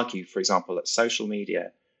might argue, for example, that social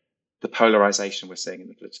media, the polarization we're seeing in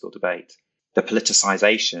the political debate, the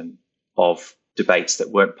politicization of debates that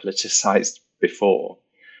weren't politicized before,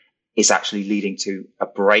 is actually leading to a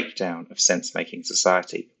breakdown of sense-making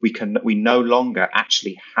society. We no longer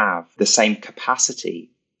actually have the same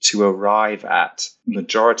capacity to arrive at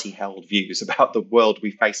majority-held views about the world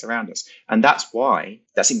we face around us. And that's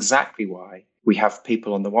exactly why we have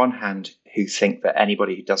people on the one hand who think that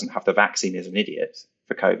anybody who doesn't have the vaccine is an idiot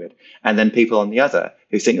for COVID, and then people on the other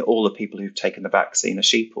who think that all the people who've taken the vaccine are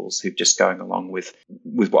sheeples who're just going along with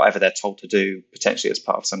whatever they're told to do, potentially as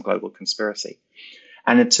part of some global conspiracy.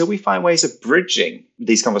 And until we find ways of bridging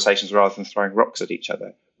these conversations rather than throwing rocks at each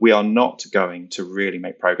other, we are not going to really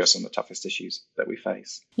make progress on the toughest issues that we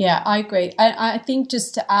face. Yeah, I agree. I think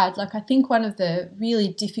just to add, I think one of the really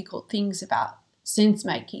difficult things about sense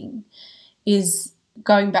making is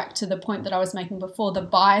going back to the point that I was making before, the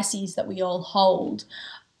biases that we all hold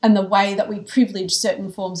and the way that we privilege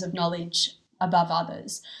certain forms of knowledge above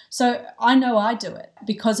others. So I know I do it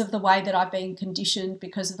because of the way that I've been conditioned,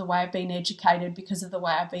 because of the way I've been educated, because of the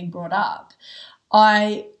way I've been brought up.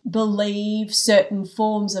 I believe certain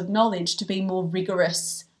forms of knowledge to be more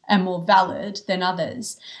rigorous and more valid than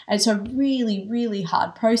others. And it's a really, really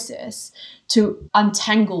hard process to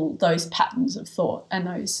untangle those patterns of thought and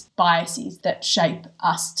those biases that shape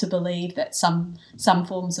us to believe that some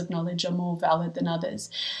forms of knowledge are more valid than others.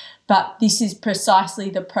 But this is precisely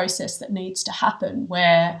the process that needs to happen,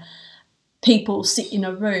 where people sit in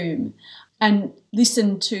a room and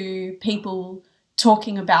listen to people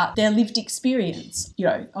talking about their lived experience,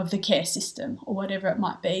 of the care system or whatever it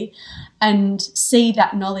might be, and see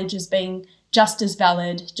that knowledge as being just as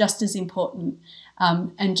valid, just as important,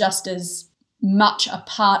 and just as much a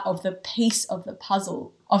part of the piece of the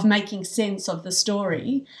puzzle of making sense of the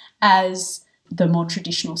story as the more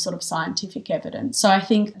traditional sort of scientific evidence. So I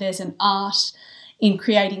think there's an art in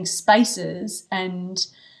creating spaces and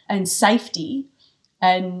safety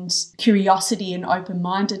and curiosity and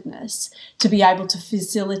open-mindedness to be able to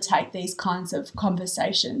facilitate these kinds of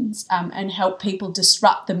conversations and help people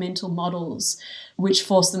disrupt the mental models which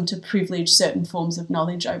force them to privilege certain forms of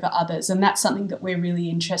knowledge over others. And that's something that we're really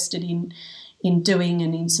interested in doing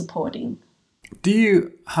and in supporting. Do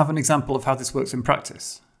you have an example of how this works in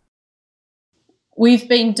practice? we've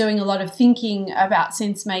been doing a lot of thinking about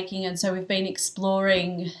sense making, and so we've been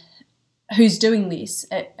exploring who's doing this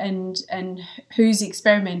and who's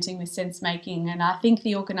experimenting with sense making. And I think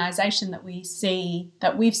the organisation that we've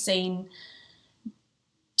seen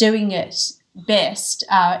doing it best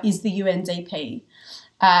is the UNDP,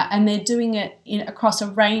 and they're doing it across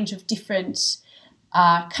a range of different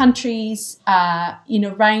countries in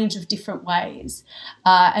a range of different ways.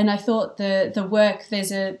 And I thought the work,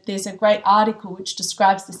 there's a great article which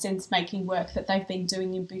describes the sense making work that they've been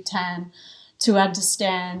doing in Bhutan to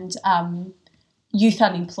understand youth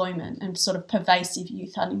unemployment and sort of pervasive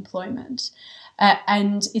youth unemployment.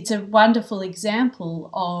 And it's a wonderful example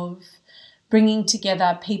of bringing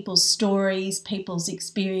together people's stories, people's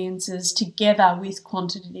experiences together with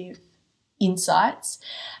quantitative insights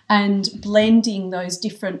and blending those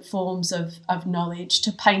different forms of knowledge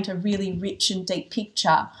to paint a really rich and deep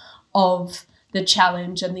picture of the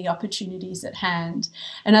challenge and the opportunities at hand.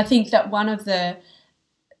 And I think that one of the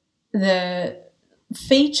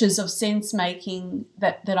features of sense making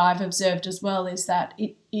that I've observed as well is that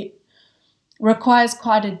it requires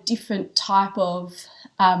quite a different type of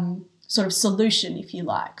sort of solution, if you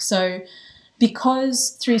like. So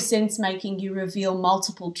because through sense making you reveal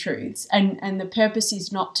multiple truths, and the purpose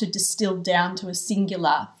is not to distill down to a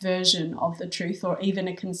singular version of the truth or even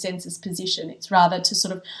a consensus position. It's rather to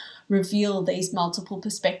sort of reveal these multiple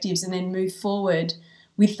perspectives and then move forward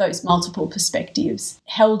with those multiple perspectives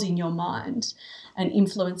held in your mind and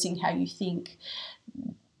influencing how you think.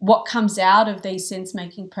 What comes out of these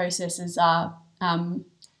sense-making processes are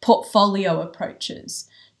portfolio approaches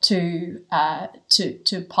to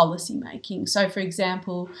policy making. So, for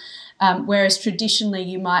example, whereas traditionally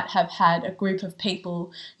you might have had a group of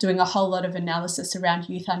people doing a whole lot of analysis around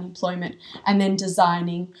youth unemployment and then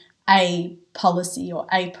designing a policy or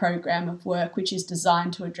a program of work which is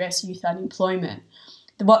designed to address youth unemployment,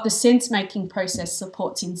 what the sense-making process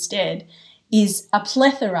supports instead is a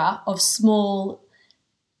plethora of small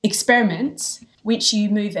experiments which you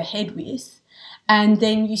move ahead with, and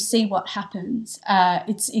then you see what happens.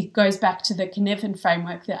 It goes back to the Cynefin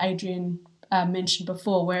framework that Adrian mentioned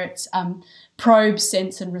before, where it's probe,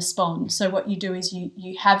 sense and respond. So what you do is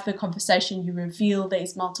you have the conversation, you reveal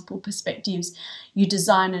these multiple perspectives, you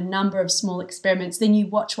design a number of small experiments, then you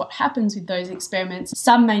watch what happens with those experiments.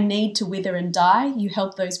 Some may need to wither and die, you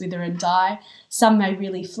help those wither and die. Some may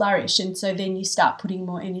really flourish, and so then you start putting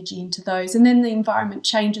more energy into those, and then the environment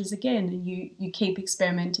changes again and you keep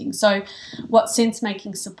experimenting. So what sense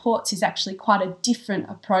making supports is actually quite a different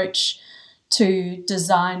approach to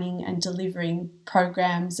designing and delivering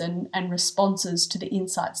programs and responses to the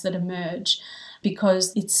insights that emerge,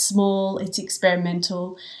 because it's small, it's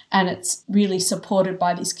experimental, and it's really supported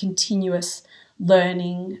by this continuous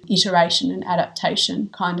learning, iteration and adaptation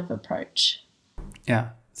kind of approach. Yeah,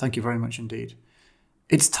 thank you very much indeed.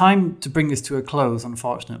 It's time to bring this to a close,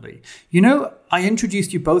 unfortunately. You know, I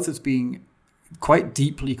introduced you both as being quite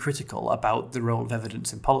deeply critical about the role of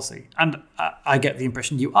evidence in policy. And I get the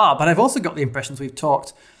impression you are, but I've also got the impression as we've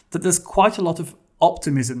talked that there's quite a lot of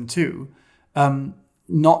optimism too,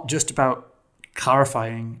 not just about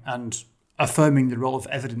clarifying and affirming the role of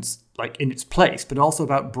evidence like in its place, but also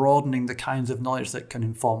about broadening the kinds of knowledge that can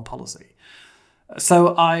inform policy.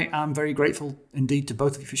 So I am very grateful indeed to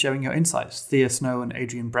both of you for sharing your insights. Thea Snow and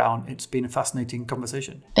Adrian Brown, it's been a fascinating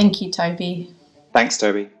conversation. Thank you, Toby. Thanks,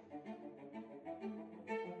 Toby.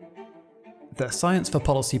 The Science for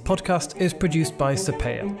Policy podcast is produced by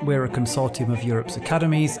SAPEA. We're a consortium of Europe's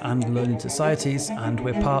academies and learning societies, and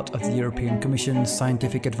we're part of the European Commission's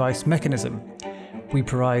scientific advice mechanism. We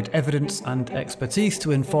provide evidence and expertise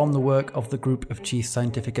to inform the work of the group of chief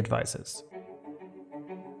scientific advisors.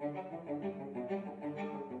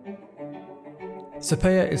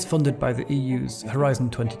 SAPEA is funded by the EU's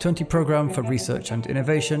Horizon 2020 programme for research and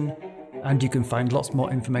innovation, and you can find lots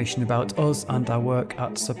more information about us and our work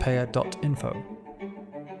at sapea.info.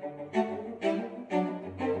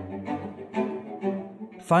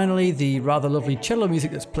 Finally, the rather lovely cello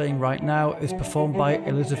music that's playing right now is performed by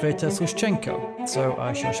Elizaveta Sushchenko, so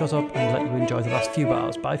I shall shut up and let you enjoy the last few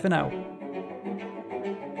bars. Bye for now.